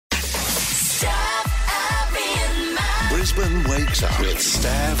Brisbane Wakes Up with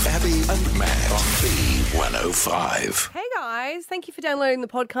Stav, Abby and Matt on B105. Hey guys, thank you for downloading the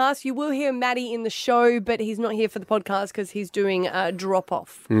podcast. You will hear Maddie in the show, but he's not here for the podcast because he's doing a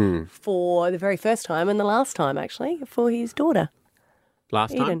drop-off for the very first time and the last time, actually, for his daughter.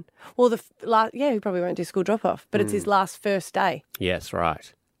 Last time? Eden. Well, he probably won't do school drop-off, but it's his first day. Yes,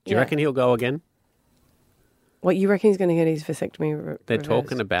 right. Do you reckon he'll go again? What, you reckon he's going to get his vasectomy They're reversed?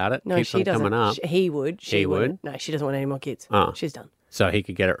 talking about it. No, Keeps she on doesn't. coming up. He would. She He would? wouldn't. No, she doesn't want any more kids. Oh. She's done. So he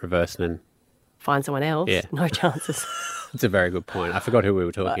could get it reversed and then... Find someone else. Yeah. No chances. It's a very good point. I forgot who we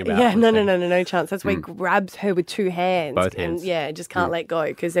were talking about. Yeah, no chance. That's why he grabs her with two hands. Both hands. And, just can't let go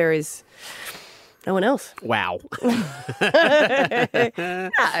because there is no one else. Wow. No,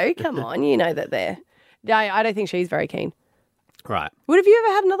 come on. You know that there. No, I don't think she's very keen. Right. Would have you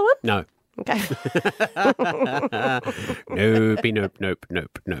ever had another one? No. Okay.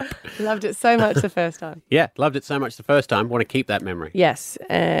 Nope. Loved it so much the first time. Yeah, loved it so much the first time. Want to keep that memory. Yes.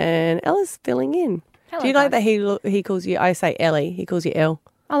 And Ella's filling in. Hello, Do you like guys. that he calls you, I say Ellie, he calls you Elle?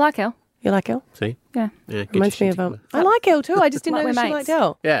 I like Elle. You like Elle? See? Yeah. Yeah, get Reminds your me shit of together. I like Elle too. I just didn't Like know we're that she mates. liked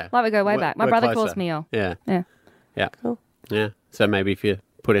Elle. Yeah. Like we go way back. My We're brother closer. calls me Elle. Yeah. Yeah. Cool. Yeah. So maybe if you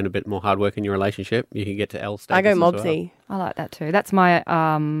put in a bit more hard work in your relationship, you can get to L status I go as well. Mobsy. I like that too. That's my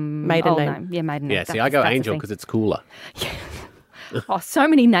Maiden old name. Yeah, maiden name. Yeah, see, I go That's the Angel thing. because it's cooler. Oh, so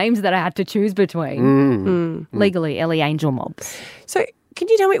many names that I had to choose between. Legally, Ellie Angel Mobs. So can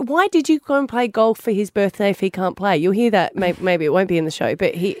you tell me, why did you go and play golf for his birthday if he can't play? You'll hear that, maybe it won't be in the show,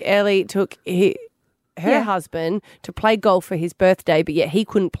 but Ellie took her husband to play golf for his birthday, but yet he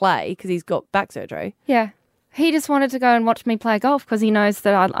couldn't play because he's got back surgery. Yeah. He just wanted to go and watch me play golf because he knows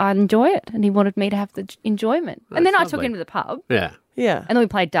that I enjoy it and he wanted me to have the enjoyment. And then I took lovely. him to the pub Yeah. Yeah. and then we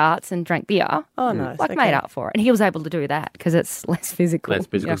played darts and drank beer. Oh, nice. Like okay. made up for it. And he was able to do that because it's less physical. That's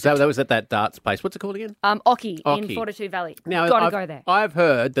physical. Yeah. So that was at that darts place. What's it called again? Oki in Oki. Fortitude Valley. Now, Gotta I've, go there. I've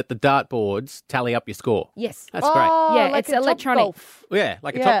heard that the dartboards tally up your score. Yes. That's great. Yeah, like it's a Top electronic. Golf. Yeah,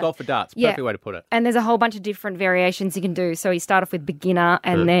 like a Yeah. top golf for darts. Yeah. Perfect way to put it. And there's a whole bunch of different variations you can do. So you start off with beginner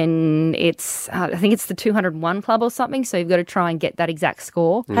and then it's, I think it's the 201 club or something. So you've got to try and get that exact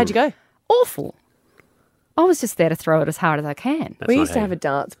score. How'd you go? Awful. I was just there to throw it as hard as I can. That's We not used to how have you- a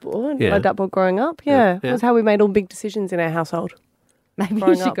darts board, Yeah. a dartboard growing up. Yeah. Yeah. It was how we made all big decisions in our household. Maybe you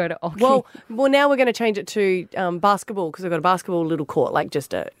growing should up. go to Oki. Well, now we're going to change it to basketball because we've got a basketball little court, like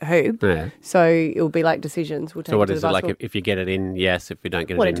just a hoop. Yeah. So it'll be like decisions. We'll take So what it to is the it like basketball. if you get it in, yes, if you don't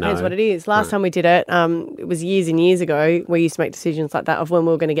get Well, it it in, depends no? what it is. Last time we did it, it was years and years ago. We used to make decisions like that of when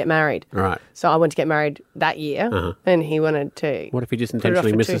we were going to get married. Right. So I wanted to get married that year, and he wanted to. What if he just put it off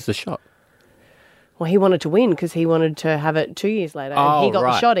intentionally for misses two? the shot? Well, he wanted to win because he wanted to have it 2 years later, and Oh, he got the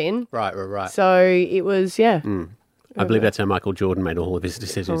right. shot in. Right. So it was, I believe that's how Michael Jordan made all of his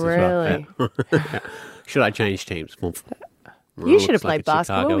decisions Really? as well. Yeah. Should I change teams? Well, You should have looks like played a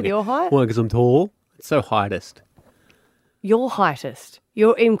basketball Chicago with game. your height. Well, because I'm tall. It's so heightest. You're heightest.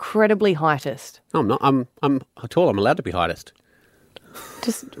 You're incredibly heightest. No, I'm not. I'm tall. I'm allowed to be heightest.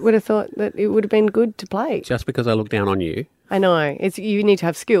 Just would have thought that it would have been good to play. Just because I look down on you. I know. You need to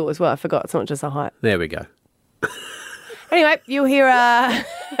have skill as well. I forgot. It's not just a height. There we go. Anyway, you'll hear a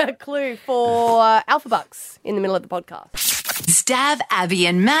clue for Alpha Bucks in the middle of the podcast. Stav, Abby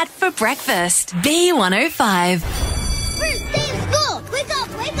and Matt for breakfast. B105. First day of school! Wake up!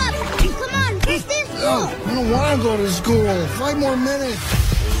 Come on, first day of school! I don't want to go to school. 5 more minutes.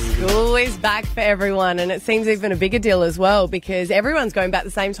 School is back for everyone, and it seems even a bigger deal as well because everyone's going back at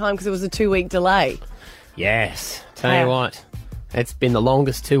the same time because it was a 2-week delay. Yes. Tell Yeah. you what, it's been the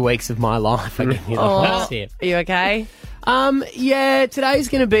longest 2 weeks of my life. I can hear the whole tip. Are you okay? Yeah, today's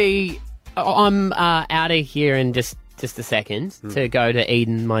going to be... I'm out of here in just a second to go to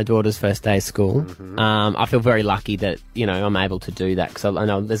Eden, my daughter's first day of school. I feel very lucky that, I'm able to do that because I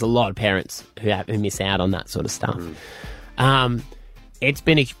know there's a lot of parents who miss out on that sort of stuff. It's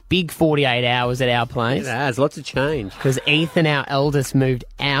been a big 48 hours at our place It has lots of change. because Ethan, our eldest, moved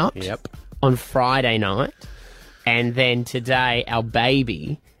out Yep. on Friday night. And then today, our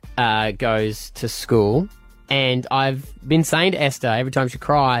baby goes to school. And I've been saying to Esther every time she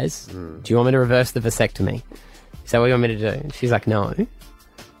cries, do you want me to reverse the vasectomy? Is that what you want me to do? And she's like, no.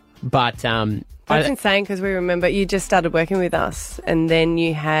 But That's insane because we remember you just started working with us and then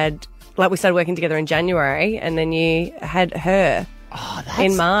you had, we started working together in January and then you had her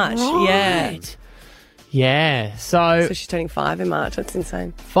in March. right. Yeah. So she's turning 5 in March. That's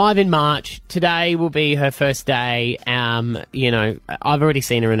insane. 5 in March. Today will be her first day. I've already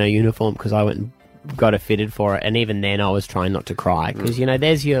seen her in her uniform because I went and got her fitted for it. And even then I was trying not to cry because,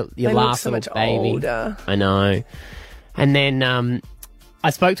 there's your They look last so much little baby. older. I know. And then I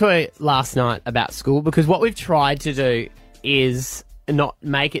spoke to her last night about school because what we've tried to do is not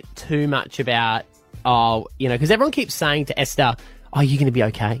make it too much about, because everyone keeps saying to Esther, oh, you're going to be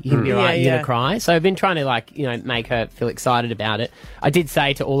okay. You're going to be all right. You're going to cry. So I've been trying to, make her feel excited about it. I did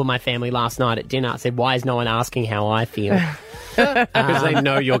say to all of my family last night at dinner, I said, why is no one asking how I feel? Because they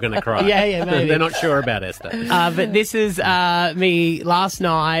know you're going to cry. Yeah, maybe. They're not sure about Esther. But this is me last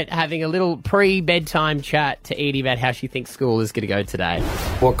night having a little pre-bedtime chat to Edie about how she thinks school is going to go today.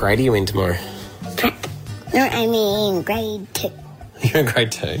 What grade are you in tomorrow? No, I mean grade 2. You're in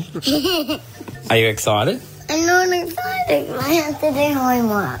grade 2? Are you excited? I'm not excited. I have to do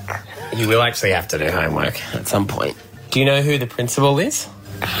homework. You will actually have to do homework at some point. Do you know who the principal is?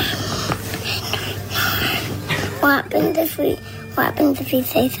 What happens if we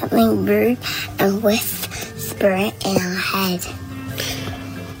say something rude and whisper it in our head?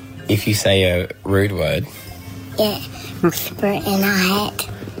 If you say a rude word? Yeah, whisper it in our head.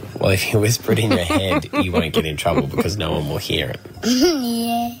 Well, if you whisper it in your head, you won't get in trouble because no one will hear it.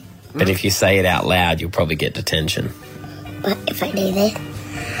 Yeah. But if you say it out loud, you'll probably get detention. But if I do this,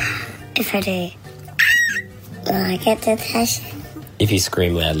 will I get detention? If you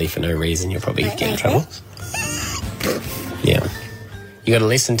scream loudly for no reason, you'll probably get in trouble. Yeah. You got to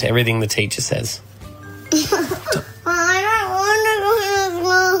listen to everything the teacher says. I don't want to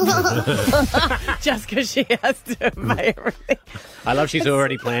go to school. Just because she has to obey everything. I love she's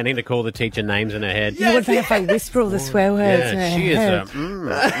already planning to call the teacher names in her head. You would if I whisper all the swear words. Yeah, she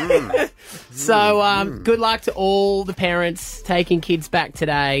is. So good luck to all the parents taking kids back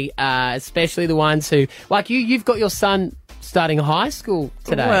today, especially the ones who, like you've got your son starting high school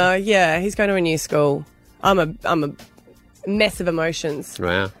today. Well, yeah, he's going to a new school. I'm a mess of emotions.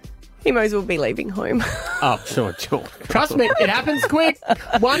 Wow. He might as well be leaving home. Oh, sure. Trust me, it happens quick.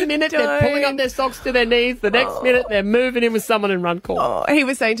 1 minute they're pulling up their socks to their knees. The next minute they're moving in with someone in run call. Oh, he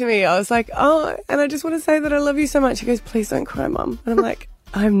was saying to me, I was like, and I just want to say that I love you so much. He goes, please don't cry, Mum. And I'm like,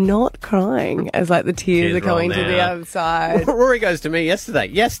 I'm not crying, as like the tears are coming to the other side. Rory goes to me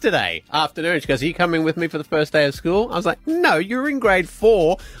yesterday afternoon. She goes, are you coming with me for the first day of school? I was like, no, you're in grade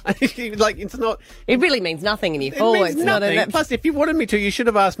 4. Like, it's not... It really means nothing in year It 4. means It's nothing. not Plus, if you wanted me to, you should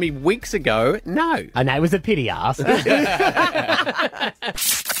have asked me weeks ago. No. And that was a pity ask.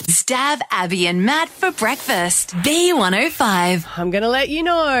 Stab Abby and Matt for breakfast. B105. I'm going to let you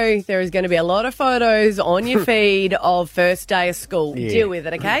know there is going to be a lot of photos on your feed of first day of school. Yeah. Deal with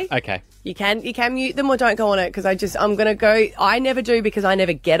it, okay? Okay. You can mute them or don't go on it because I'm going to go. I never do because I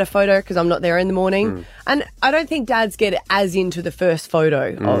never get a photo because I'm not there in the morning. And I don't think dads get as into the first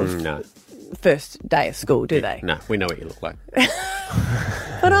photo of No. first day of school, do they? No, we know what you look like.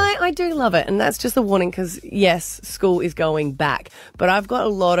 But I do love it, and that's just a warning because, yes, school is going back. But I've got a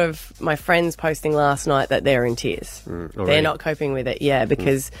lot of my friends posting last night that they're in tears. They're not coping with it,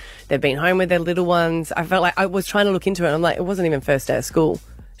 because they've been home with their little ones. I felt like I was trying to look into it, and I'm like, it wasn't even first day of school.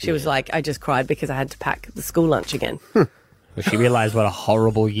 She was like, I just cried because I had to pack the school lunch again. Well, she realised what a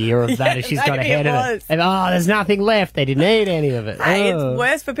horrible year of that she's got maybe ahead it of was. it. And, there's nothing left. They didn't eat any of it. Hey, it's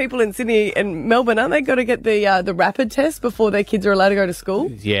worse for people in Sydney and Melbourne, aren't they? Got to get the rapid test before their kids are allowed to go to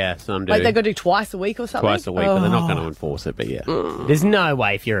school. Yeah, some do. Like they got to do twice a week or something. Twice a week, but they're not going to enforce it, but yeah. There's no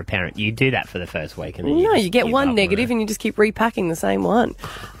way if you're a parent you do that for the first week. And then No, just you get give one up negative on it. and you just keep repacking the same one.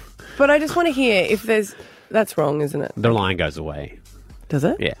 But I just want to hear if there's... That's wrong, isn't it? The line goes away. Does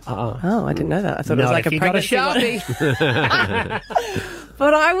it? Yeah. Oh, I didn't know that. I thought it was Not like if a you got a pregnancy Sharpie. one.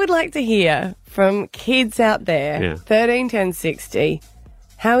 But I would like to hear from kids out there, 13, 10, 60,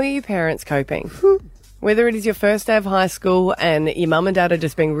 how are your parents coping? Whether it is your first day of high school and your mum and dad are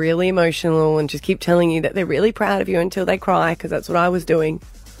just being really emotional and just keep telling you that they're really proud of you until they cry, because that's what I was doing.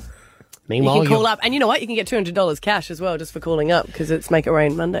 Meanwhile, You can call up, and you know what? You can get $200 cash as well just for calling up because it's Make It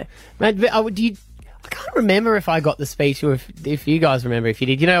Rain Monday. Mate, I can't remember if I got the speech or if you guys remember if you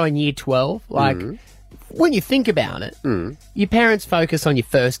did. You know, in year 12, like, when you think about it, your parents focus on your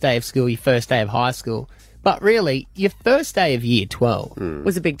first day of school, your first day of high school. But really, your first day of year 12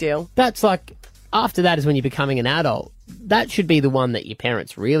 was a big deal. That's like, after that is when you're becoming an adult. That should be the one that your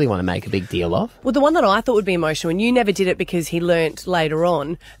parents really want to make a big deal of. Well, the one that I thought would be emotional, and you never did it because he learnt later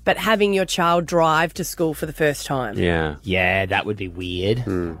on, but having your child drive to school for the first time. Yeah. Yeah, that would be weird.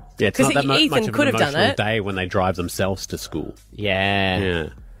 Yeah, it's 'Cause not that much Ethan of could an have done emotional it. day when they drive themselves to school. Yeah. Yeah.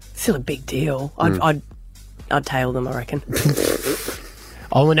 Still a big deal. I'd tail them, I reckon.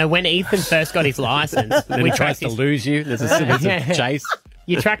 Oh, no, when Ethan first got his license, Then he tries to lose you. There's a chase.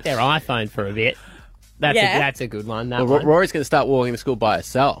 You track their iPhone for a bit. That's a good one. That Well, one. Rory's going to start walking to school by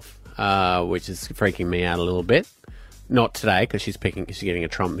herself, which is freaking me out a little bit. Not today because she's getting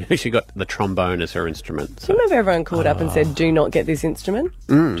a she got the trombone as her instrument. Do So. you remember everyone called up and said, do not get this instrument?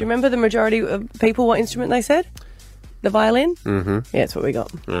 Do you remember the majority of people what instrument they said? The violin? Mm-hmm. Yeah, that's what we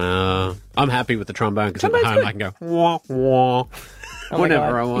got. I'm happy with the trombone because at home good. I can go wah wah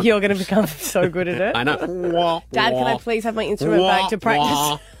whenever I want. You're going to become so good at it. I know. Wah, Dad, wah, can I please have my instrument back to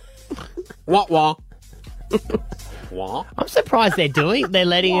practice? Wah wah. Wah. I'm surprised they're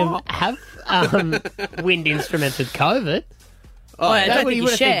letting him have wind instruments with COVID. I don't think you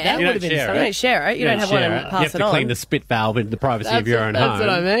would've share. that You would've don't been share something. You don't share it. You don't have one and You pass have it to on. clean the spit valve in the privacy of your own home. That's what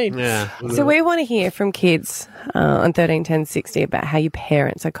I mean. Yeah. So we want to hear from kids on 13 10 60 about how your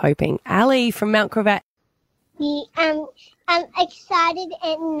parents are coping. Ali from Mount Cravat. I'm excited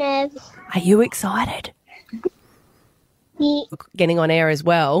and nervous. Are you excited? Yeah. Getting on air as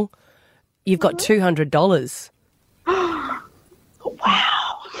well. You've got $200. Wow.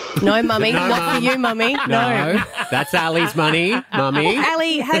 No, Mummy. Not for you, Mummy. No, that's Ali's money, Mummy.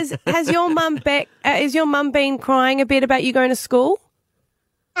 Ali, has your mum has your mum been crying a bit about you going to school?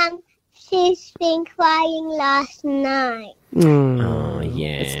 She's been crying last night. Oh,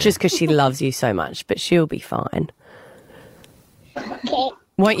 yeah. It's just because she loves you so much, but she'll be fine. Okay.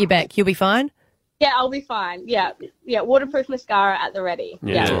 Won't you, Beck? You'll be fine? Yeah, I'll be fine. Yeah, waterproof mascara at the ready.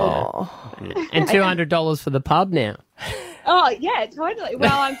 Yeah. And $200 for the pub now. Oh, yeah, totally.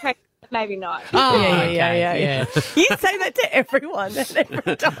 Well, I'm pregnant. Maybe not. Oh, yeah. You say that to everyone at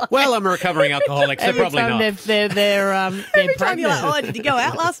every time. Well, I'm a recovering alcoholic, so Every probably time not. they're Every time you're like, oh, did you go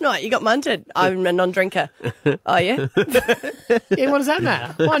out last night? You got munted. I'm a non-drinker. Oh, yeah? Yeah, what does that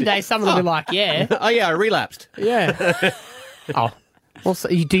matter? One day someone will be like, yeah. Oh, yeah, I relapsed. Yeah. Oh. Also,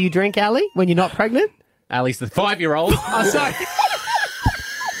 do you drink, Ali, when you're not pregnant? Ali's the 5-year-old. Oh, sorry.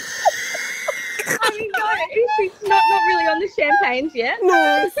 I mean, no, he's not really on the champagnes yet.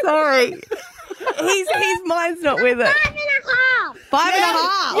 No, sorry. His mind's not with it. 5.5. 5.5.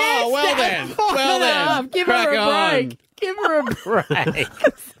 Oh, well then. Well then. Give Crack her a on. break. Give her a break.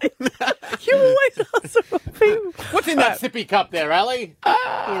 You always ask for people. What's in that sippy cup there, Ali?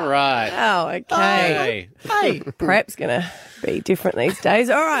 All right. Oh, okay. Hey. Prep's going to be different these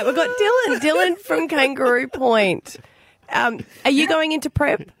days. All right, we've got Dylan. Dylan from Kangaroo Point. Are you going into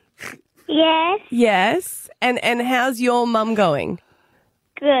prep? Yes. Yes. And how's your mum going?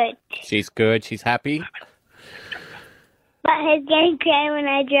 Good. She's good. She's happy. But he's going to cry when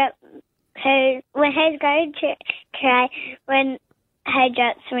I drop her. When he's going to cry when he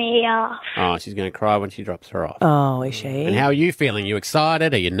drops me off. Oh, she's going to cry when she drops her off. Oh, is she? And how are you feeling? You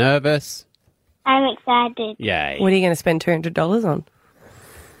excited? Are you nervous? I'm excited. Yay. What are you going to spend $200 on?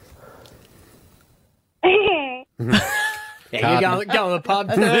 Yeah, you're going to the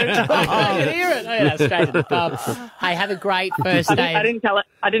pub too. I can hear it. Oh, yeah, straight to the pub. Hey, have a great first day. I didn't tell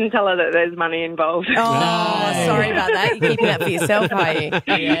her that there's money involved. Oh, sorry about that. You're keeping that for yourself, are you?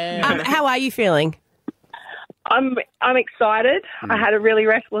 Yeah. How are you feeling? I'm excited. I had a really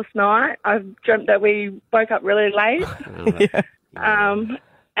restless night. I've dreamt that we woke up really late.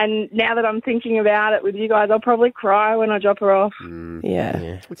 And now that I'm thinking about it with you guys, I'll probably cry when I drop her off.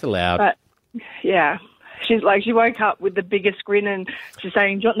 Yeah. It's allowed. But yeah, she's like, she woke up with the biggest grin and she's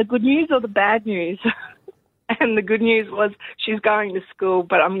saying, do you want the good news or the bad news? And the good news was she's going to school,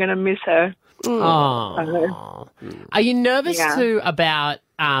 but I'm going to miss her. Oh. Are you nervous too about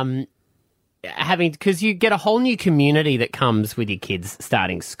having, because you get a whole new community that comes with your kids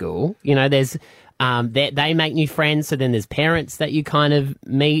starting school? You know, there's they make new friends, so then there's parents that you kind of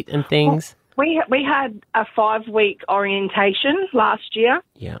meet and things. We had a 5-week orientation last year.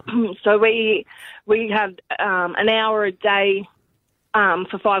 Yeah. So we had an hour a day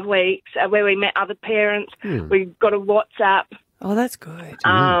for 5 weeks where we met other parents. We got a WhatsApp. Oh, that's good.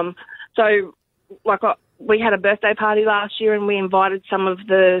 So like we had a birthday party last year and we invited some of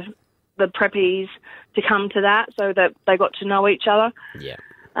the preppies to come to that so that they got to know each other. Yeah.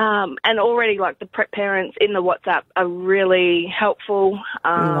 And already, like, the prep parents in the WhatsApp are really helpful.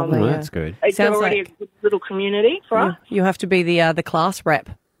 Lovely, That's good. It's Sounds already like- a good little community for us. You have to be the class rep.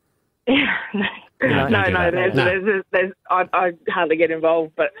 No, don't do that. there's I hardly get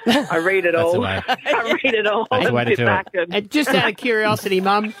involved, but I read it all. the way. I read it all. That's the way and to sit do back it. And just out of curiosity,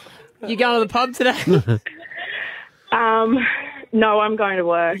 Mum, you going to the pub today? No, I'm going to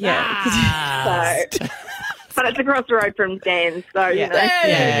work. Yeah. So, but it's across the road from Dan's, so you know.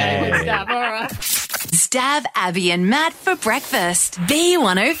 Yeah. Good stuff. All right. Stab Abby and Matt for breakfast.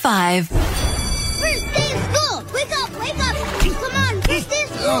 B105. First day of school. Wake up. Come on. First day of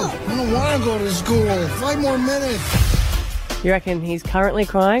school. I don't want to go to school. 5 more minutes. You reckon he's currently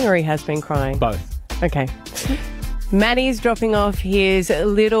crying or he has been crying? Both. Okay. Maddie's dropping off his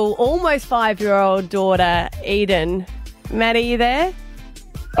little, almost 5-year-old daughter, Eden. Maddie, you there?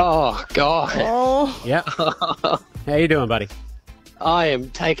 Oh, God. Oh. Yeah. How you doing, buddy? I am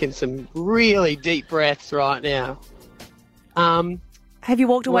taking some really deep breaths right now. Have you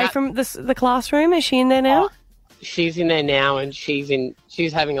walked away well- from the classroom? Is she in there now? She's in there now, and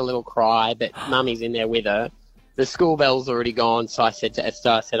she's having a little cry, but Mummy's in there with her. The school bell's already gone, so I said to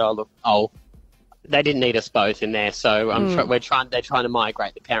Esther, they didn't need us both in there, so they're trying to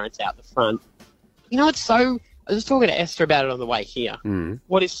migrate the parents out the front. You know, I was talking to Esther about it on the way here.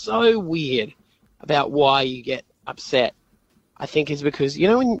 What is so weird about why you get upset, I think, is because, you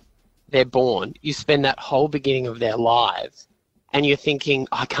know, when they're born, you spend that whole beginning of their lives and you're thinking,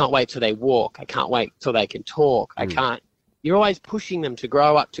 I can't wait till they walk. I can't wait till they can talk. I can't. You're always pushing them to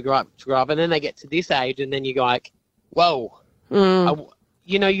grow up. And then they get to this age and then you go like, whoa.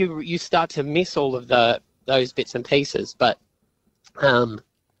 You know, you start to miss all of those bits and pieces. But,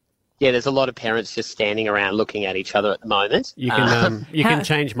 yeah, there's a lot of parents just standing around looking at each other at the moment. You can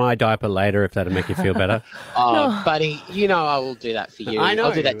change my diaper later if that'll make you feel better. Buddy, you know I will do that for you. I know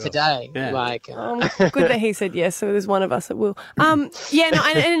I'll do that you will. today. Yeah. Good that he said yes, so there's one of us that will. And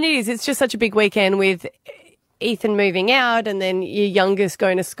it is. It's just such a big weekend with Ethan moving out and then your youngest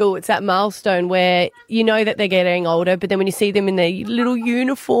going to school. It's that milestone where you know that they're getting older, but then when you see them in their little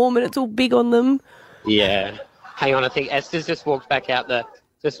uniform and it's all big on them. Yeah. Hang on, I think Esther's just walked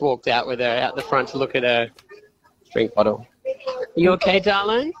out with her out the front to look at her drink bottle. You okay,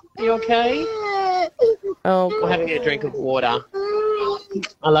 darling? You okay? Oh, We're having a drink of water.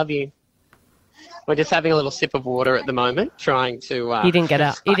 I love you. We're just having a little sip of water at the moment, trying to... You didn't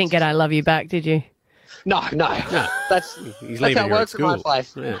get I love you back, did you? No. That's how leaving it her at works at my school.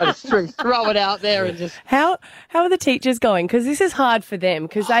 place. Yeah. I just throw it out there and just... How are the teachers going? Because this is hard for them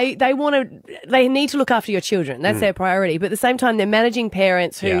because they need to look after your children. That's their priority. But at the same time, they're managing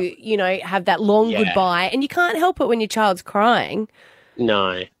parents who, you know, have that long goodbye and you can't help it when your child's crying.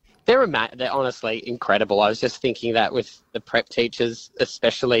 No. They're honestly incredible. I was just thinking that with the prep teachers,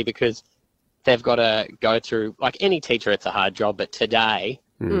 especially because they've got to go through, like any teacher, it's a hard job, but today,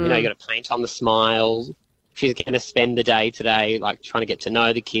 you know, you got to paint on the smiles. She's going to spend the day today, like, trying to get to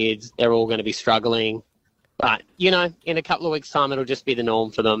know the kids. They're all going to be struggling. But, you know, in a couple of weeks' time, it'll just be the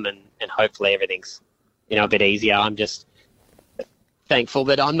norm for them and hopefully everything's, you know, a bit easier. I'm just thankful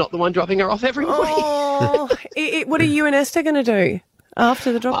that I'm not the one dropping her off every week. Oh, what are you and Esther going to do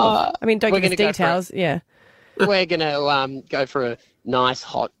after the drop-off? I mean, don't give us details. We're going to go for a nice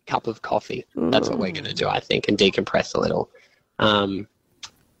hot cup of coffee. That's what we're going to do, I think, and decompress a little.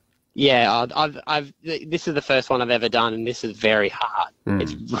 I've this is the first one I've ever done, and this is very hard.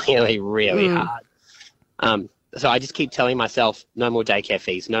 It's really, really hard. So I just keep telling myself, no more daycare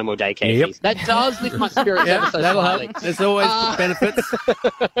fees, no more daycare fees. That does lift my spirits ever so that'll slightly. help. There's always benefits,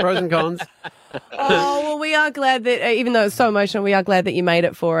 pros and cons. Oh, well, we are glad that, even though it's so emotional, we are glad that you made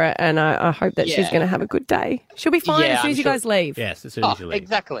it for it, and I hope that she's going to have a good day. She'll be fine as soon as you guys leave. Yes, as soon as you leave.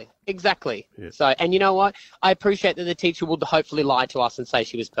 Exactly. Yeah. So, and you know what? I appreciate that the teacher will hopefully lie to us and say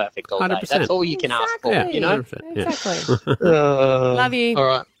she was perfect all day. 100%. That's all you can ask for, Yeah, you know? 100%, yeah. Exactly. Love you. All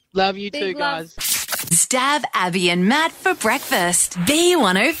right. Love you Big too, love. guys. Stab Abby and Matt for breakfast.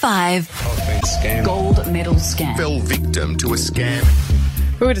 B105. Gold medal scam. Fell victim to a scam.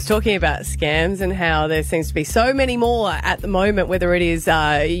 We were just talking about scams and how there seems to be so many more at the moment, whether it is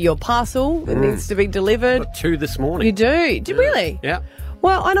your parcel that needs to be delivered. Got 2 this morning. You do? Really? Yeah.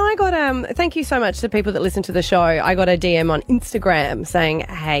 Well, and I got, thank you so much to people that listen to the show. I got a DM on Instagram saying,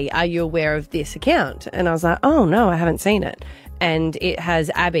 hey, are you aware of this account? And I was like, oh, no, I haven't seen it. And it has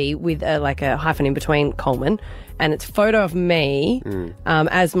Abby with like a hyphen in between Coleman. And it's a photo of me,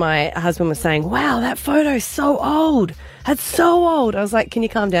 as my husband was saying, wow, that photo's so old. That's so old. I was like, can you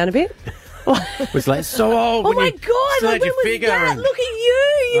calm down a bit? It was like so old. Oh my God! still Like, had when your was figure that? and- Look at you!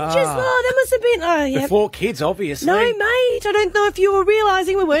 You just that must have been. Oh, yeah. Before kids, obviously. No, mate. I don't know if you were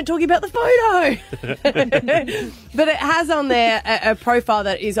realising we weren't talking about the photo. But it has on there a profile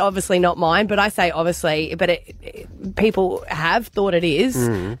that is obviously not mine. But I say obviously, but people have thought it is,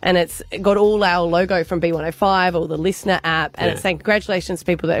 and it's got all our logo from B105, all the listener app, and it's saying congratulations to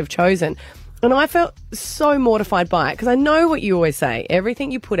people that have chosen. And I felt so mortified by it because I know what you always say.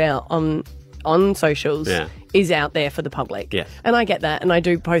 Everything you put out on socials is out there for the public. Yeah. And I get that, and I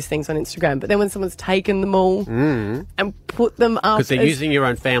do post things on Instagram. But then when someone's taken them all and put them up, Because they're using your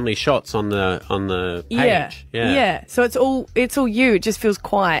own family shots on the page. Yeah. So it's all you. It just feels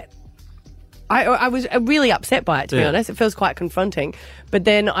quite. I was really upset by it, to be honest. It feels quite confronting. But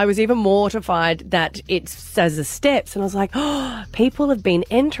then I was even mortified that it says the steps. And I was like, oh, people have been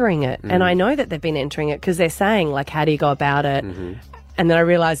entering it. And I know that they've been entering it because they're saying, like, how do you go about it? And then I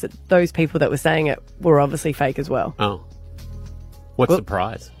realised that those people that were saying it were obviously fake as well. Oh. What's the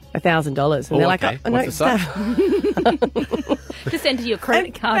prize? $1,000. And they're like, okay. oh, no, What's the Just enter your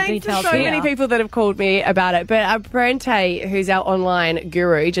credit card Thanks details. to so here. many people that have called me about it. But Parente, who's our online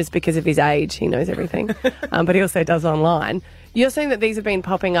guru, just because of his age, he knows everything. But he also does online. You're saying that these have been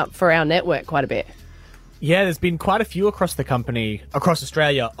popping up for our network quite a bit. Yeah, there's been quite a few across the company, across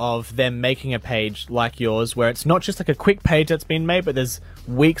Australia, of them making a page like yours where it's not just like a quick page that's been made, but there's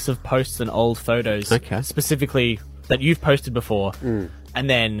weeks of posts and old photos specifically that you've posted before and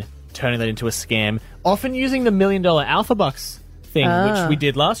then turning that into a scam, often using the $1 Million Alpha Bucks thing, which we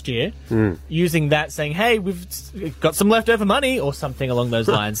did last year, using that saying, hey, we've got some leftover money or something along those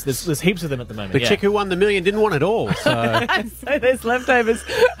lines. There's heaps of them at the moment. The chick who won the $1 million didn't want it all. So, So there's leftovers.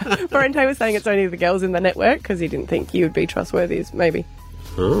 Parente was saying it's only the girls in the network because he didn't think you would be trustworthy, maybe.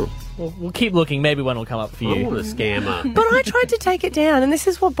 We'll keep looking. Maybe one will come up for you. I want a scammer. But I tried to take it down, and this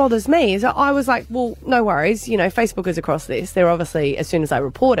is what bothers me, is that I was like, well, no worries. You know, Facebook is across this. They're obviously, as soon as I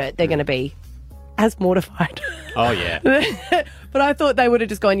report it, they're going to be as mortified. Oh, yeah. But I thought they would have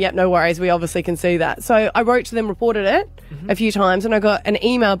just gone, yep, no worries, we obviously can see that. So I wrote to them, reported it a few times, and I got an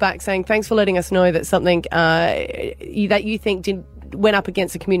email back saying, thanks for letting us know that something that you think went up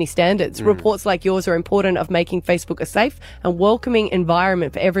against the community standards. Reports like yours are important of making Facebook a safe and welcoming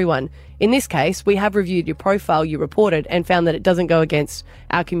environment for everyone. In this case, we have reviewed your profile you reported and found that it doesn't go against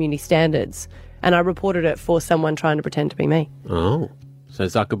our community standards. And I reported it for someone trying to pretend to be me. Oh, so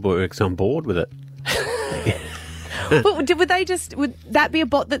Zuckerberg's on board with it. But would that be a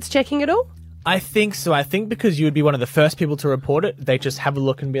bot that's checking it all? I think so. I think because you would be one of the first people to report it, they just have a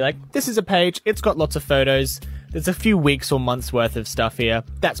look and be like, this is a page, it's got lots of photos, there's a few weeks or months worth of stuff here,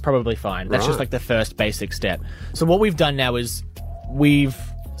 that's probably fine. That's just like the first basic step. So what we've done now is we've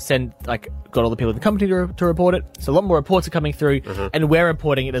got all the people in the company to report it. So a lot more reports are coming through, and we're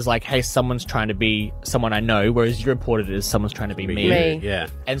reporting it as like, hey, someone's trying to be someone I know, whereas you reported it as someone's trying to be me. Yeah.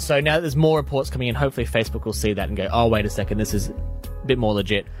 And so now that there's more reports coming in, hopefully Facebook will see that and go, oh, wait a second, this is a bit more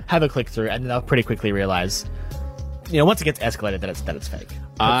legit. Have a click through, and then they'll pretty quickly realize, once it gets escalated, that it's fake.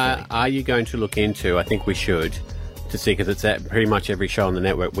 Are you going to look into, I think we should, to see, because it's at pretty much every show on the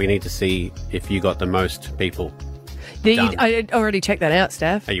network, we need to see if you got the most people. I already checked that out,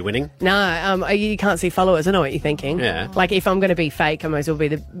 Steph. Are you winning? No, you can't see followers. I know what you're thinking. Yeah. Like, if I'm going to be fake, I might as well be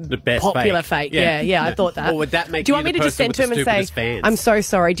the best popular fake. Yeah, I thought that. Or would that make Do you want you me the to just person send with to him the and say, stupidest fans? I'm so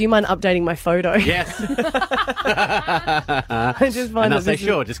sorry, do you mind updating my photo? Yes. I just find And I'll that say, this is-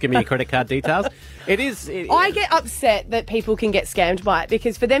 sure, just give me your credit card details. I get upset that people can get scammed by it,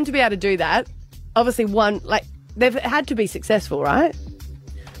 because for them to be able to do that, obviously, they've had to be successful, right?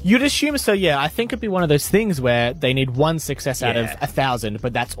 You'd assume so, yeah. I think it'd be one of those things where they need one success out of 1,000,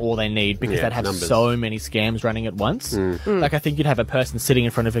 but that's all they need, because they'd have so many scams running at once. Like, I think you'd have a person sitting in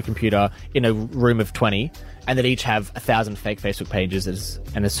front of a computer in a room of 20, and they'd each have 1,000 fake Facebook pages,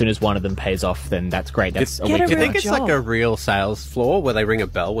 and as soon as one of them pays off, then that's great. That's Do you think it's like a real sales floor where they ring a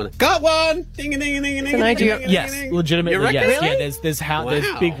bell when got one? Ding a ding a ding a ding. Yes, legitimately, yes. Yeah,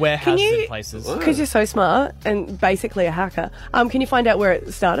 there's big warehouses and places. Because you're so smart and basically a hacker. Can you find out where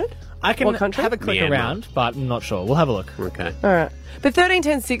it started? I can What country? have a click around, but I'm not sure. We'll have a look. Okay. All right. But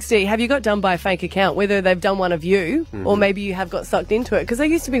 131060, have you got done by a fake account, whether they've done one of you or maybe you have got sucked into it? Because there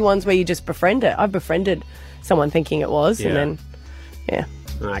used to be ones where you just befriend it. I've befriended someone thinking it was, and then,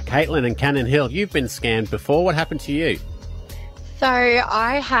 All right, Caitlin and Cannon Hill, you've been scammed before. What happened to you? So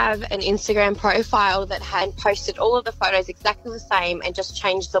I have an Instagram profile that had posted all of the photos exactly the same and just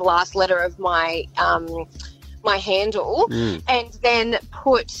changed the last letter of my my handle, and then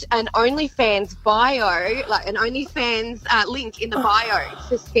put an OnlyFans bio, like an OnlyFans link in the bio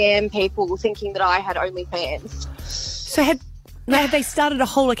to scam people thinking that I had OnlyFans. So had they started a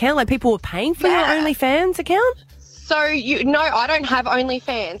whole account? Like, people were paying for your OnlyFans account? So no, I don't have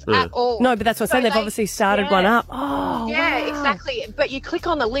OnlyFans at all. No, but that's what I'm saying. They've obviously started one up. Oh, yeah, exactly. But you click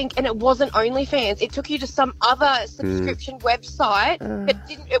on the link and it wasn't OnlyFans. It took you to some other subscription website.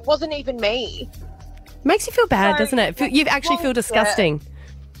 It wasn't even me. Makes you feel bad, doesn't it? You actually feel disgusting.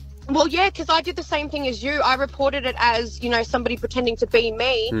 Well, yeah, because I did the same thing as you. I reported it as, somebody pretending to be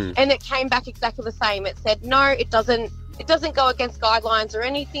me, and it came back exactly the same. It said, no, it doesn't go against guidelines or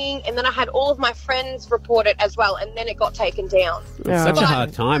anything. And then I had all of my friends report it as well, and then it got taken down. It's such a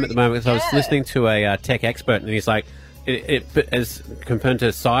hard time at the moment. So I was listening to a tech expert, and he's like, as compared to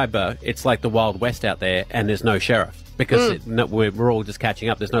cyber, it's like the Wild West out there, and there's no sheriff. Because we're all just catching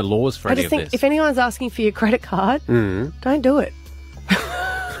up. There's no laws for any of this. If anyone's asking for your credit card, don't do it.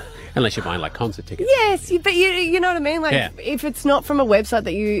 Unless you're buying like concert tickets. Yes, but you know what I mean? Like, Yeah. if it's not from a website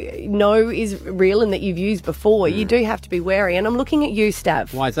that you know is real and that you've used before, you do have to be wary. And I'm looking at you,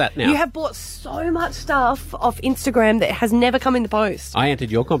 Stav. Why is that now? You have bought so much stuff off Instagram that has never come in the post. I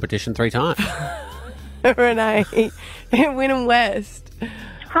entered your competition 3 times. Renee, Wynnum West.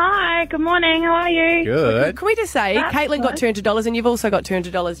 Hi, good morning. How are you? Good. Can we just say, That's Caitlin got good. $200 and you've also got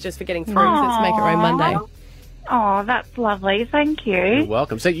 $200 just for getting through. So let's make it Rain Monday. Oh, that's lovely. Thank you. You're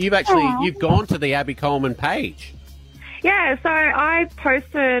welcome. So you've gone to the Abby Coleman page. Yeah, so I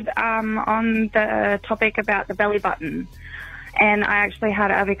posted on the topic about the belly button, and I actually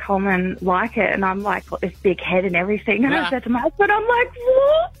had Abby Coleman like it, and I'm like, got this big head and everything. And I said to my husband, I'm like,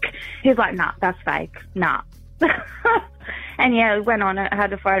 look. He's like, nah, that's fake. Nah. And yeah, it went on. It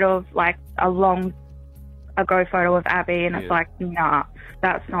had a photo of like a long ago photo of Abby, and it's like, nah,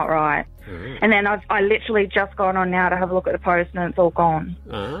 that's not right. And then I literally just gone on now to have a look at the post, and it's all gone.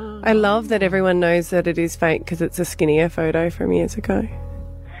 I love that everyone knows that it is fake because it's a skinnier photo from years ago.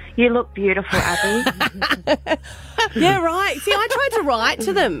 You look beautiful, Abby. Yeah, right. See, I tried to write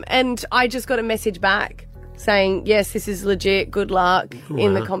to them and I just got a message back saying, yes, this is legit, good luck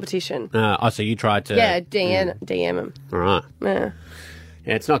in the competition. So you tried to... Yeah, DM them. All right. Yeah.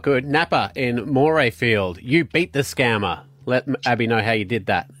 Yeah, it's not good. Napa in Morayfield, you beat the scammer. Let Abby know how you did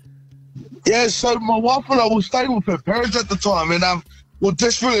that. Yeah, so my wife and I were staying with her parents at the time, and we're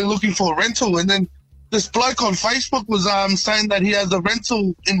desperately looking for a rental. And then this bloke on Facebook was saying that he has a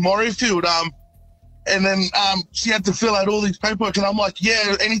rental in Morayfield. And then she had to fill out all these paperwork, and I'm like,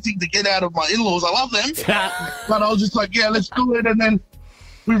 yeah, anything to get out of my in-laws. I love them. But I was just like, yeah, let's do it. And then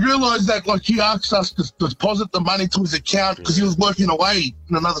we realised that, like, he asked us to deposit the money to his account because he was working away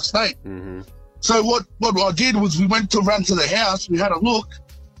in another state. Mm-hmm. So what I did was we went to run to the house, we had a look,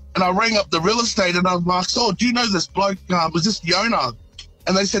 and I rang up the real estate, and I was like, oh, do you know this bloke? Was this the owner?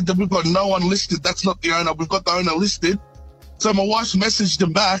 And they said that we've got no one listed. That's not the owner. We've got the owner listed. So my wife messaged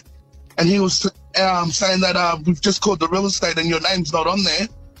him back, and he was saying that we've just called the real estate and your name's not on there.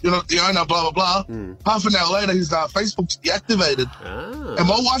 You're not the owner, blah, blah, blah. Half an hour later, his Facebook's deactivated. And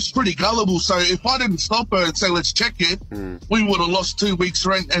my wife's pretty gullible, so if I didn't stop her and say, let's check it, we would have lost 2 weeks'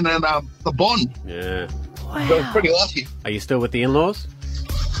 rent and then the bond. Yeah. Wow. So I was pretty lucky. Are you still with the in-laws?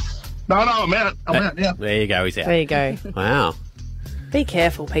 No, I'm out. I'm out, yeah. There you go, he's out. There you go. Wow. Be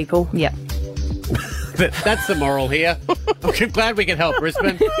careful, people. Yeah. That's the moral here. I'm glad we can help,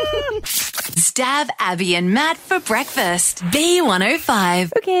 Brisbane. Stab Abby and Matt for breakfast.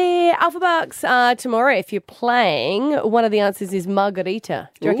 B105. Okay, Alpha Bucks tomorrow. If you're playing, one of the answers is margarita.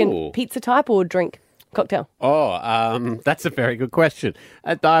 Do you reckon Ooh. pizza type or drink? Cocktail. Oh, that's a very good question.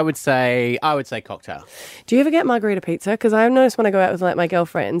 I would say cocktail. Do you ever get margarita pizza? Because I've noticed when I go out with like my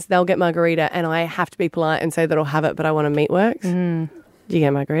girlfriends, they'll get margarita and I have to be polite and say that I'll have it, but I want a meatworks. Do you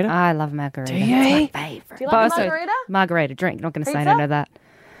get margarita? I love margarita. Do you? It's my favourite. Do you like the margarita? Margarita drink. Not going to say Pizza? no to that.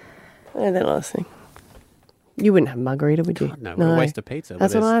 They're not listening. You wouldn't have margarita, would you? No, what a waste of pizza.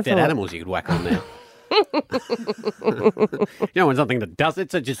 That's Well, what I there's dead thought. animals you could whack on there. You know, when something that does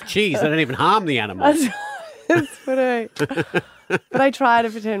it's just cheese. They don't even harm the animals. That's what I... But I try to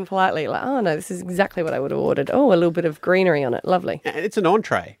pretend politely, like, oh no, this is exactly what I would have ordered. Oh, a little bit of greenery on it. Lovely. Yeah, it's an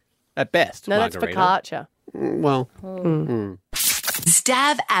entree at best. No, that's margarita. focaccia. Well,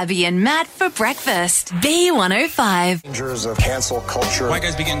 Stab Abby and Matt for breakfast. B105. Dangers of cancel culture. White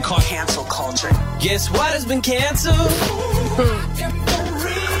guys begin caught Cancel culture. Guess what has been cancelled?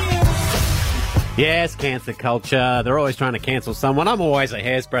 yes, cancer culture. They're always trying to cancel someone. I'm always a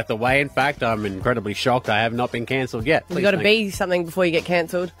hair's breadth away. In fact, I'm incredibly shocked I have not been cancelled yet. You've got to be something before you get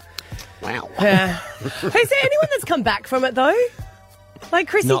cancelled. Wow. Yeah. Is there anyone that's come back from it, though? Like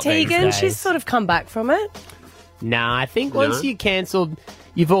Chrissy Not these Teigen, days. she's sort of come back from it. Nah, I think once you're cancelled,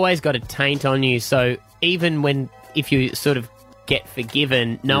 you've always got a taint on you. So even if you sort of get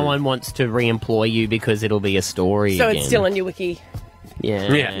forgiven, no one wants to re-employ you because it'll be a story So again. it's still on your wiki.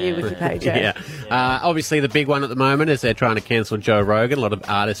 Yeah. Your wiki page, Yeah. Obviously, the big one at the moment is they're trying to cancel Joe Rogan. A lot of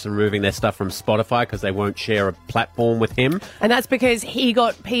artists are removing their stuff from Spotify because they won't share a platform with him. And that's because he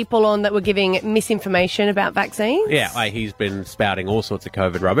got people on that were giving misinformation about vaccines? Yeah, he's been spouting all sorts of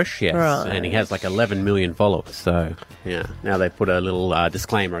COVID rubbish, yes. Right. And he has like 11 million followers. So, yeah, now they put a little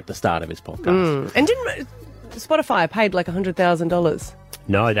disclaimer at the start of his podcast. And didn't Spotify paid like $100,000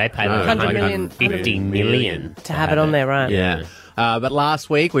 No, they paid like 100 million. 150 million to have it on there, right? Yeah. But last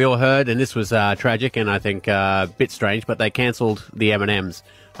week we all heard, and this was tragic and I think a bit strange, but they cancelled the M&Ms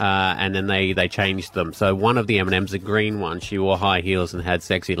and then they changed them. So one of the M&Ms, the green one, she wore high heels and had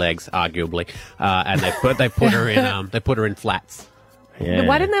sexy legs, arguably, and they put her in flats. Yeah.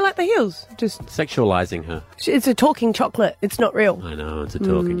 Why didn't they like the heels? Just Sexualizing her. it's a talking chocolate. It's not real. I know, it's a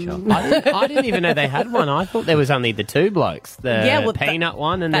talking shop. I didn't even know they had one. I thought there was only the two blokes, the peanut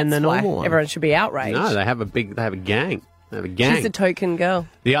one and then the That's why normal one. Everyone should be outraged. No, they have a gang. They have a gang. She's a token girl.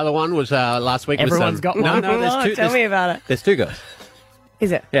 The other one was last week. Everyone's was, got No, one. no, there's two. Tell me about it. There's two girls.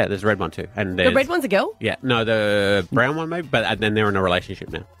 Is it? Yeah, there's a red one too. And The there's- red one's a girl? Yeah, no, the brown one maybe, but then they're in a relationship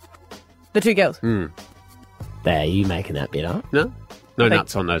now. The two girls? There, you making that bit up? No? No They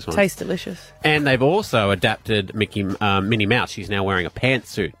nuts on those ones. Taste delicious. And they've also adapted Minnie Mouse. She's now wearing a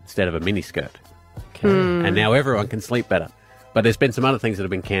pantsuit instead of a miniskirt. And now everyone can sleep better. But there's been some other things that have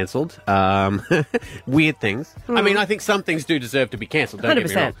been cancelled. Weird things. I mean, I think some things do deserve to be cancelled, don't get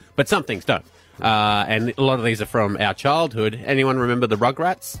me 100%. wrong. But some things don't. And a lot of these are from our childhood. Anyone remember the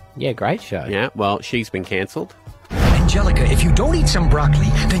Rugrats? Yeah, great show. Yeah, well, she's been cancelled. Angelica, if you don't eat some broccoli,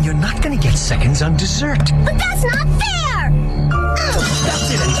 then you're not going to get seconds on dessert. But that's not fair!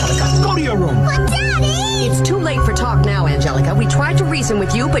 That's it, Angelica. Go to your room. But Daddy! It's too late for talk now, Angelica. We tried to reason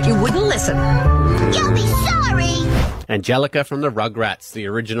with you, but you wouldn't listen. You'll be sorry! Angelica from the Rugrats, the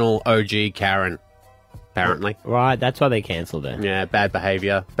original OG Karen, apparently. Right, that's why they cancelled her. Yeah, bad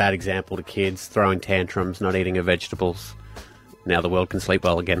behaviour, bad example to kids, throwing tantrums, not eating her vegetables. Now the world can sleep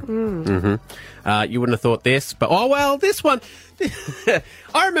well again. You wouldn't have thought this, but this one.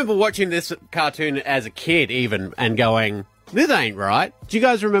 I remember watching this cartoon as a kid, even, and going, "This ain't right." Do you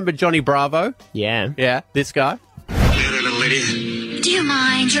guys remember Johnny Bravo? Yeah, yeah, this guy. Hey, little lady. Do you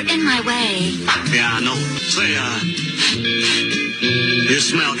mind? You're in my way. Yeah, no. Say, you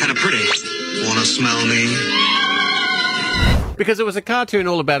smell kind of pretty. Wanna smell me? Because it was a cartoon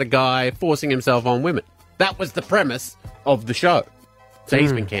all about a guy forcing himself on women. That was the premise of the show. So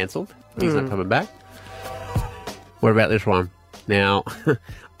he's been cancelled. He's not coming back. What about this one? Now,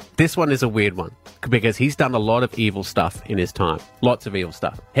 this one is a weird one because he's done a lot of evil stuff in his time. Lots of evil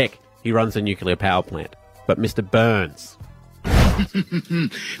stuff. Heck, he runs a nuclear power plant. But Mr. Burns...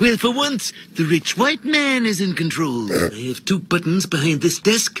 Well, for once, the rich white man is in control. I have two buttons behind this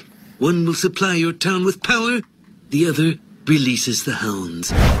desk. One will supply your town with power. The other releases the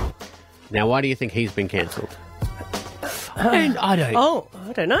hounds. Now, why do you think he's been cancelled?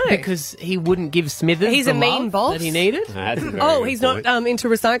 I don't know. Because he wouldn't give Smithers He's the a mean love boss. that he needed. That's a very Oh, good he's point. not into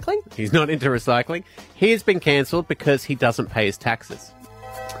recycling? He's not into recycling. He has been cancelled because he doesn't pay his taxes.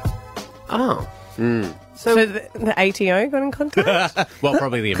 Oh. So the ATO got in contact? Well,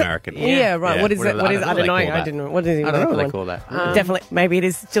 probably the American one. Yeah, right. What is it? Whatever- What is? I don't know. what they call I that. didn't know. What is it? I don't know what they call that. Definitely. Maybe it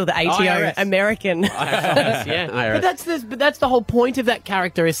is still the ATO IRS. American. Yeah, IRS. but that's the whole point of that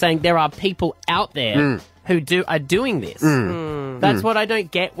character is saying there are people out there who are doing this. That's what I don't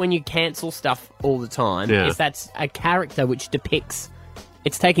get when you cancel stuff all the time. Yeah. Is that's a character which depicts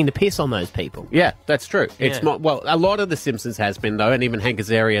it's taking the piss on those people. Yeah, that's true. It's Yeah. not a lot of The Simpsons has been though, and even Hank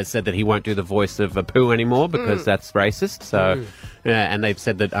Azaria has said that he won't do the voice of Apu anymore because that's racist. So, yeah, and they've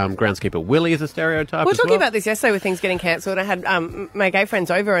said that Groundskeeper Willie is a stereotype. We were as talking well. about this yesterday with things getting cancelled. I had my gay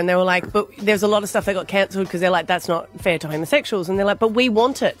friends over and they were like, but there's a lot of stuff that got cancelled because they're like, that's not fair to homosexuals. And they're like, but we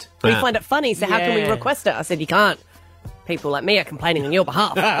want it. We Yeah. find it funny, so how can we Yeah. request it? I said, you can't. People like me are complaining on your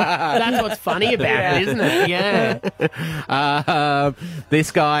behalf. That's what's funny about it, isn't it? Yeah.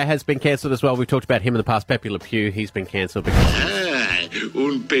 This guy has been cancelled as well. We've talked about him in the past. Pepe Le Pew, he's been cancelled because... Ah,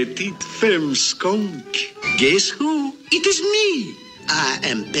 un petit femme skunk. Guess who? It is me. I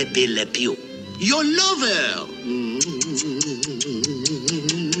am Pepe Le Pew, your lover.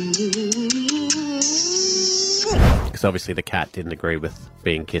 Because obviously the cat didn't agree with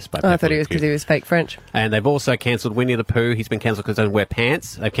being kissed by Oh, I Pepe thought Le it was Pew. because he was fake French. And they've also cancelled Winnie the Pooh. He's been cancelled because he doesn't wear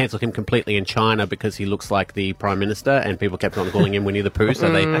pants. They've cancelled him completely in China because he looks like the Prime Minister, and people kept on calling him Winnie the Pooh, so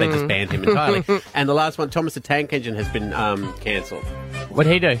they just banned him entirely. And the last one, Thomas the Tank Engine, has been cancelled.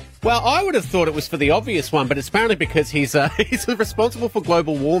 What'd he do? Well, I would have thought it was for the obvious one, but it's apparently because he's responsible for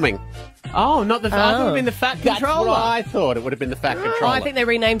global warming. Oh, not the I thought it would have been the fat That's controller. what I thought. It would have been the fat Oh, controller. I think they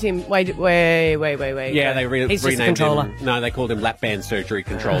renamed him. Wait. Yeah, they He's just a renamed controller. him. No, they called him lap band surgery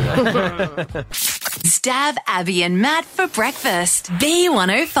controller. Stab Abby and Matt for breakfast.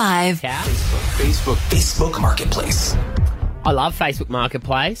 B105. Facebook Marketplace. I love Facebook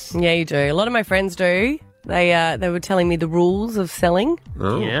Marketplace. Yeah, you do. A lot of my friends do. They were telling me the rules of selling.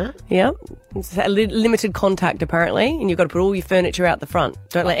 Oh. Yeah. Yeah. It's a limited contact, apparently, and you've got to put all your furniture out the front.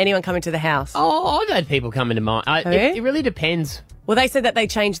 Don't let anyone come into the house. Oh, I've had people come into my... Have you? It really depends. Well, they said that they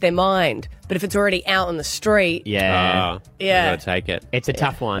changed their mind, but if it's already out on the street... Yeah. Yeah. You gotta take it. It's a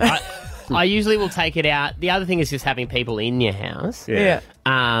tough one. I usually will take it out. The other thing is just having people in your house. Yeah.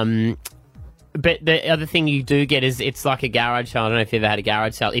 But the other thing you do get is it's like a garage sale. I don't know if you've ever had a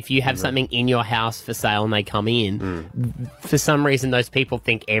garage sale. If you have something in your house for sale and they come in, for some reason those people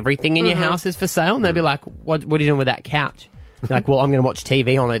think everything in your house is for sale, and they'll be like, what are you doing with that couch? You're like, well, I'm going to watch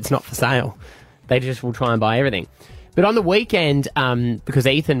TV on it. It's not for sale. They just will try and buy everything. But on the weekend, because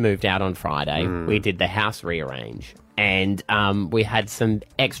Ethan moved out on Friday, we did the house rearrange. And we had some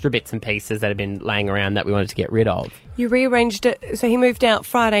extra bits and pieces that had been laying around that we wanted to get rid of. You rearranged it, so he moved out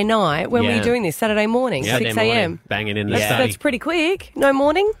Friday night. When were you doing this? Saturday morning, Yeah, 6 morning, a.m. banging in the That's, study. that's pretty quick. No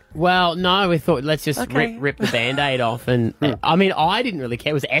morning? Well, no, we thought let's just Okay. rip the Band-Aid off. And I mean, I didn't really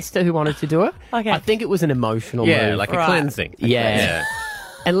care. It was Esther who wanted to do it. Okay. I think it was an emotional move. like a cleansing. Yeah.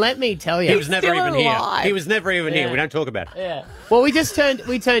 And let me tell you, He was never still even here. alive. He was never even here. We don't talk about it. Yeah. Well, we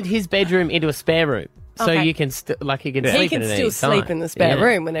turned his bedroom into a spare room, so Okay. you can sleep He in can it still any sleep time. in the spare Yeah.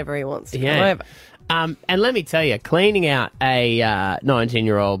 room whenever he wants to come Yeah. over. And let me tell you, cleaning out a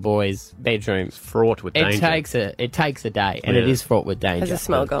 19-year-old boy's bedroom fraught with danger. It takes a day, and it Yeah. is fraught with danger. Has the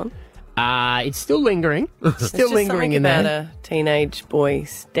smell gone? It's still lingering. Still It's just lingering something in about there. a teenage boy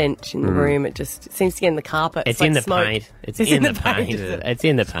stench in the room. It seems to get in the carpet. It's like in the smoke. paint. It's It's in the paint. It's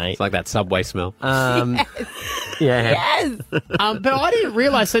in the paint. It's like that Subway smell. Yeah. Yes. But I didn't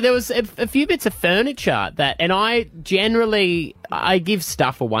realise. So there was a few bits of furniture and I give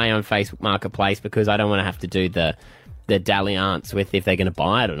stuff away on Facebook Marketplace because I don't want to have to do the dalliance with if they're going to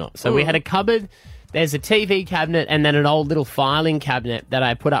buy it or not. So we had a cupboard. There's a TV cabinet and then an old little filing cabinet that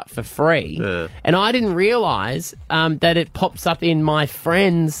I put up for free. And I didn't realise that it pops up in my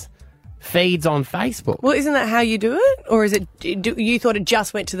friends' feeds on Facebook. Well, isn't that how you do it? Or is it you thought it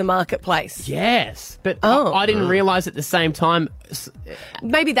just went to the marketplace? Yes, but I didn't realise at the same time.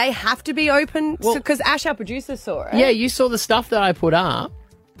 Maybe they have to be open because Ash, our producer, saw it. Yeah, you saw the stuff that I put up.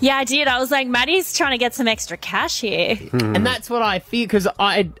 Yeah, I did. I was like, Maddie's trying to get some extra cash here. And that's what I fear because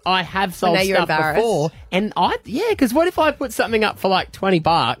I have sold now you're stuff embarrassed. before. And because what if I put something up for like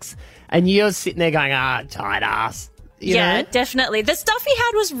 $20 and you're sitting there going, tight ass. You Yeah, know? definitely. The stuff he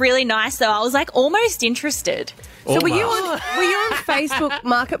had was really nice, though. I was like almost interested. So were you on Facebook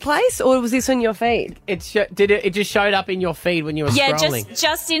Marketplace or was this on your feed? It just showed up in your feed when you were Yeah, scrolling?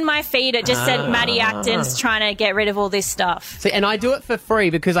 just in my feed, it just said Maddie Acton's trying to get rid of all this stuff. See, and I do it for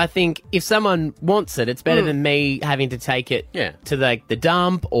free because I think if someone wants it, it's better than me having to take it to the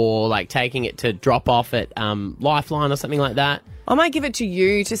dump or like taking it to drop off at Lifeline or something like that. I might give it to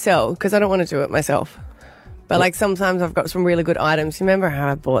you to sell because I don't want to do it myself. But like sometimes I've got some really good items. Remember how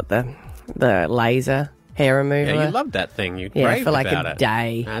I bought the laser hair remover? Yeah, you loved that thing. You Yeah, raved for like about a it.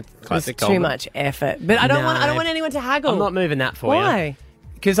 day. That's It was classic too Coleman. much effort. But I don't want anyone to haggle. I'm not moving that for you. Why?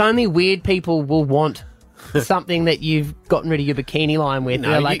 Because only weird people will want something that you've gotten rid of your bikini line with.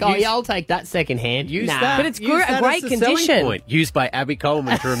 No, They're like, use- I'll take that second hand. Use Nah. that. But it's Use great- that great as a selling condition. point. Used by Abby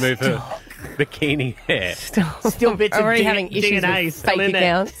Coleman to remove her bikini hair. Still bits of Already D- having issues DNA with still fake in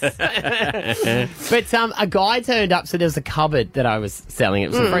there. accounts. But a guy turned up, so there was a cupboard that I was selling. It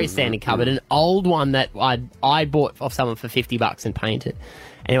was a freestanding cupboard, an old one that I bought off someone for $50 and painted.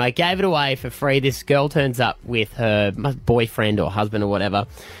 Anyway, I gave it away for free. This girl turns up with her boyfriend or husband or whatever.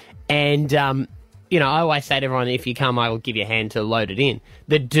 And, I always say to everyone, if you come, I will give you a hand to load it in.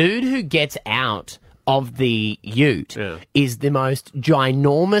 The dude who gets out of the ute is the most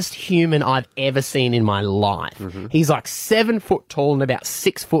ginormous human I've ever seen in my life. He's like 7 foot tall and about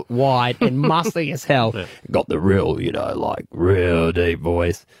 6 foot wide and muscly as hell. Got the real, real deep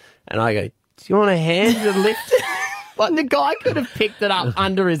voice. And I go, do you want a hand to lift it? Like, the guy could have picked it up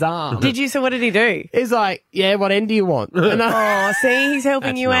under his arm. Did you? So what did he do? He's like, yeah, what end do you want? And Oh, see, he's helping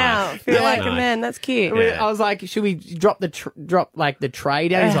That's you nice. out. Feel That's like a nice. man. That's cute. I was like, should we drop the tray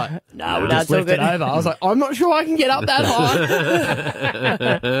down? He's like, no, we'll just it's all lift it good. over. I was like, I'm not sure I can get up that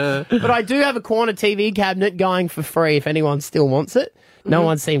high. But I do have a corner TV cabinet going for free if anyone still wants it. No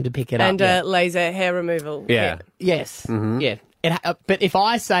one seemed to pick it And up yet. laser hair removal. Yeah. Yes. Yeah. But if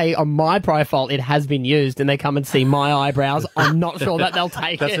I say on my profile it has been used and they come and see my eyebrows, I'm not sure that they'll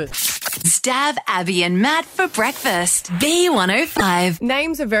take it. Stab Abby and Matt for breakfast. B105.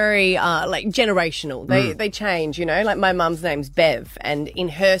 Names are very generational. They change, like my mum's name's Bev, and in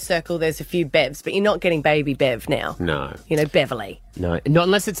her circle there's a few Bevs, but you're not getting baby Bev now. No. Beverly. No, not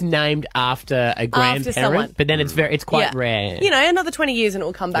unless it's named after a grandparent. someone. But then it's quite rare. Another 20 years and it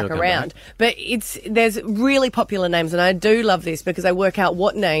will come back It'll come around. But there's really popular names, and I do love this because they work out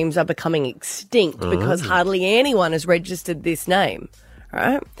what names are becoming extinct because hardly anyone has registered this name.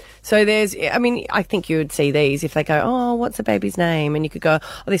 Right? So I think you would see these if they go, oh, what's the baby's name? And you could go,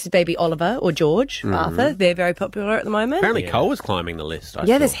 oh, this is baby Oliver or George, Arthur. They're very popular at the moment. Apparently Cole was climbing the list. I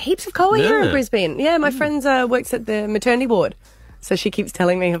Yeah, saw. there's heaps of Cole here in Yeah. Brisbane. Yeah, my friend works at the maternity ward. So she keeps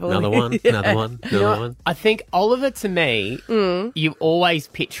telling me her boy. Another one, Yeah. another one, another one. I think Oliver, to me, you always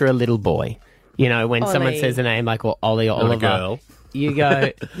picture a little boy. You know, when someone Ollie. says a name like Ollie or Not a Oliver, girl. you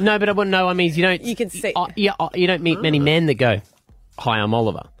go, no, but I wouldn't know. I mean, you don't. You can see. You don't meet many men that go, "Hi, I'm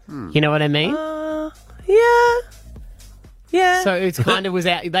Oliver." You know what I mean? Yeah. Yeah. So it's kind of was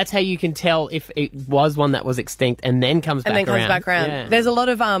out. That's how you can tell if it was one that was extinct and then comes and back then around. comes back around. Yeah. There's a lot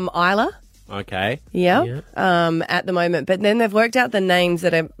of Isla. Okay. Yeah. At the moment. But then they've worked out the names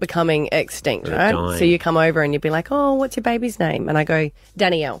that are becoming extinct, They're right? dying. So you come over and you'd be like, oh, what's your baby's name? And I go,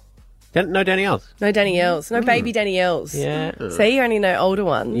 Danielle. No Danielle's. No Danielle's. No baby Danielle's. Yeah. See, you only know older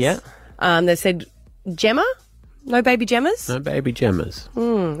ones. Yeah. They said Gemma. No baby Gemmas. No baby Gemmas.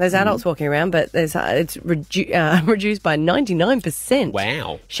 There's adults walking around, but there's it's reduced by 99%.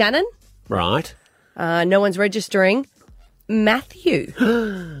 Wow. Shannon. Right. No one's registering. Matthew.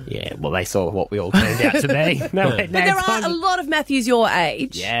 Yeah, well, they saw what we all turned out to be. But there are a lot of Matthews your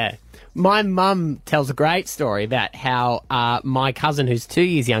age. Yeah. My mum tells a great story about how my cousin, who's 2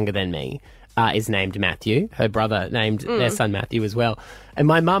 years younger than me, is named Matthew. Her brother named their son Matthew as well. And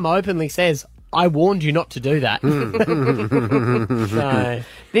my mum openly says, I warned you not to do that. So,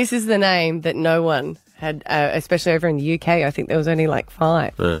 This is the name that no one had, especially over in the UK. I think there was only like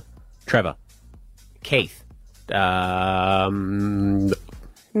 5. Trevor. Keith.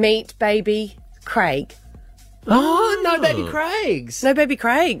 Meet baby Craig. Oh, no baby Craigs. No baby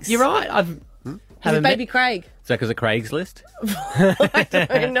Craigs. You're right. I've He's haven't baby met- Craig. Is that because of Craigslist? I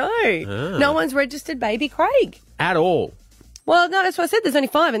don't know. No one's registered baby Craig. At all? Well, no, that's what I said. There's only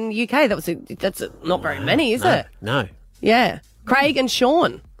 5 in the UK. That's not very many, is it? No. Yeah. Craig and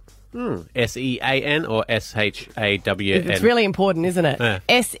Sean. S-E-A-N or S-H-A-W-N? It's really important, isn't it? Yeah.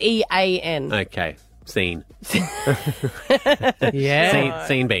 S-E-A-N. Okay. Scene. Yeah.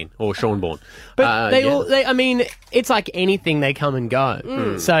 Scene Bean or Sean Bourne. But yeah. I mean, it's like anything, they come and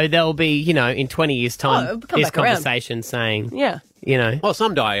go. So there'll be, you know, in 20 years' time, it'll come this back around. conversation saying, Yeah. you know. Well,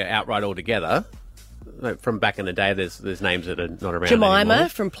 some die outright altogether. Like, from back in the day, there's names that are not around Jemima anymore.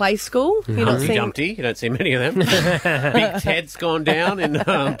 from Play School. You're not Humpty seeing Dumpty, you don't see many of them. Big Ted's gone down in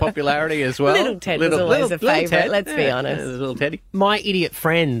popularity as well. Little Ted was always a favourite, Ted. let's be Yeah, honest. yeah, little Teddy. My idiot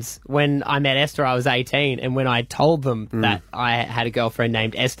friends, when I met Esther, I was 18, and when I told them that I had a girlfriend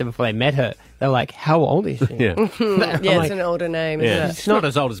named Esther before they met her, they were like, how old is she? Yeah. Yeah, I'm it's like, an older name, isn't Yeah. it? It's not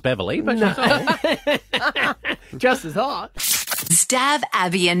as old as Beverly, but she's old. just as hot. Stab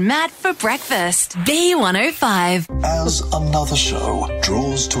Abby and Matt for breakfast. B105. As another show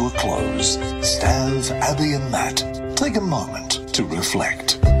draws to a close, Stav, Abby and Matt take a moment to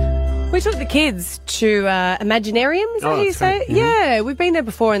reflect. We took the kids to Imaginarium, is that Oh, how you that's say right. it? Yeah, we've been there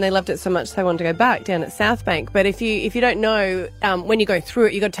before and they loved it so much they wanted to go back down at South Bank. But if you don't know, when you go through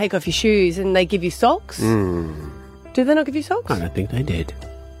it, you've got to take off your shoes and they give you socks. Do they not give you socks? I don't think they did.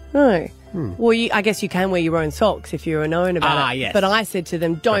 No. Well, I guess you can wear your own socks if you're known about it. Yes. But I said to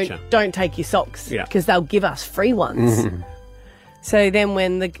them, Gotcha. don't take your socks Yeah. because they'll give us free ones. So then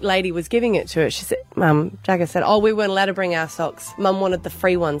when the lady was giving it to her, she said, Jagger said, oh, we weren't allowed to bring our socks. Mum wanted the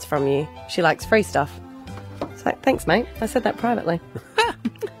free ones from you. She likes free stuff. It's like, thanks, mate. I said that privately.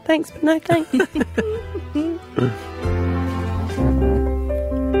 Thanks, but no thanks.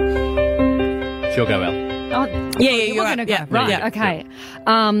 She'll go well. Oh, Yeah, you're you're going to right. go. Yeah, Right, yeah. okay.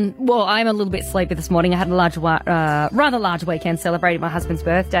 Well, I'm a little bit sleepy this morning. I had a rather large weekend celebrating my husband's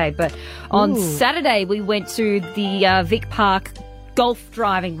birthday. But on Saturday, we went to the Vic Park golf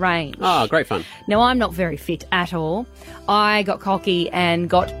driving range. Oh, great fun. Now, I'm not very fit at all. I got cocky and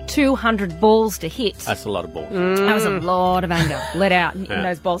got 200 balls to hit. That's a lot of balls. That was a lot of anger let out in Yeah.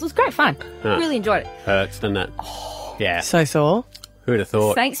 those balls. It was great fun. Yeah. Really enjoyed it. Hurts, doesn't it? Yeah. So sore. Who'd have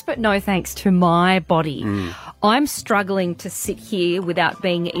thought? Thanks, but no thanks to my body. I'm struggling to sit here without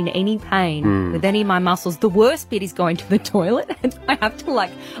being in any pain with any of my muscles. The worst bit is going to the toilet, and I have to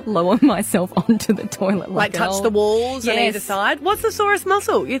lower myself onto the toilet, Like touch the walls on either Yes. side. What's the sorest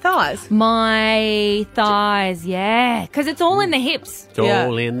muscle? Your thighs? My thighs, yeah, because it's all in the hips. It's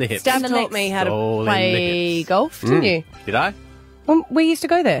all in the hips. Steph the taught legs. me how to All in the play hips. golf, didn't you? Did I? Well, we used to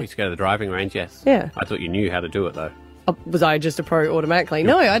go there. We used to go to the driving range, yes. Yeah. I thought you knew how to do it, though. Was I just a pro automatically?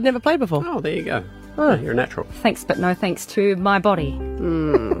 No, I'd never played before. Oh, there you go. Oh. You're a natural. Thanks, but no thanks to my body.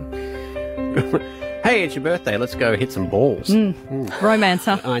 Hey, it's your birthday. Let's go hit some balls.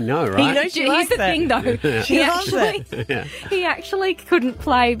 Romancer. I know, He right? knows she Here's likes the that. thing, though. She loves it. Yeah. He actually couldn't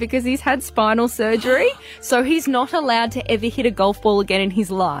play because he's had spinal surgery, so he's not allowed to ever hit a golf ball again in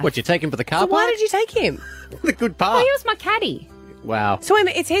his life. What, you take him for the car So why park? did you take him? The good Oh, part. he was my caddy. Wow. So wait a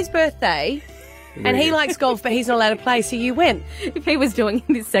minute, it's his birthday, and he likes golf, but he's not allowed to play, so you went. If he was doing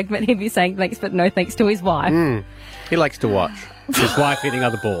this segment, he'd be saying thanks, but no thanks to his wife. He likes to watch his wife hitting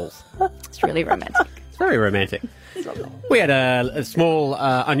other balls. It's really romantic. It's very romantic. We had a small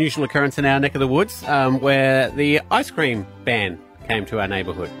unusual occurrence in our neck of the woods where the ice cream ban came to our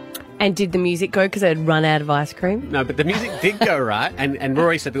neighbourhood. And did the music go because they had run out of ice cream? No, but the music did go, right? And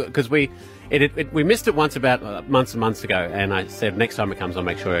Rory said, because we missed it once about months and months ago, and I said, next time it comes, I'll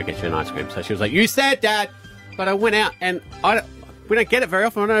make sure I get you an ice cream. So she was like, you said, Dad. But I went out, and we don't get it very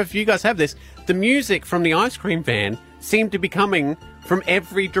often. I don't know if you guys have this. The music from the ice cream van seemed to be coming from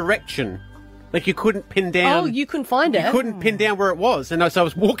every direction. Like you couldn't pin down. Oh, you couldn't find it? You couldn't pin down where it was. And so I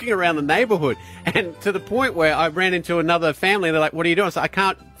was walking around the neighbourhood, and to the point where I ran into another family, and they're like, what are you doing? I said, I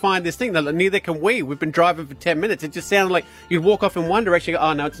can't find this thing. They're like, neither can we. We've been driving for 10 minutes. It just sounded like you'd walk off in one direction, you go,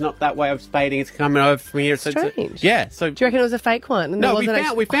 oh, no, it's not that way. I'm spading. It's coming over from here. Strange. Yeah. So, do you reckon it was a fake one? No,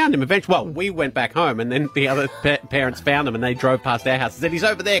 we found him eventually. Well, we went back home, and then the other parents found him, and they drove past our house and said, he's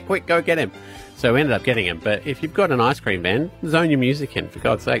over there. Quick, go get him. So we ended up getting him. But if you've got an ice cream van, zone your music in, for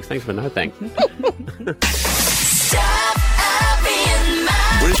God's sakes. Thanks for no thanks.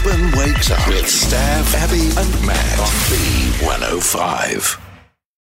 Brisbane wakes up with Stav, Abby and Matt on B105.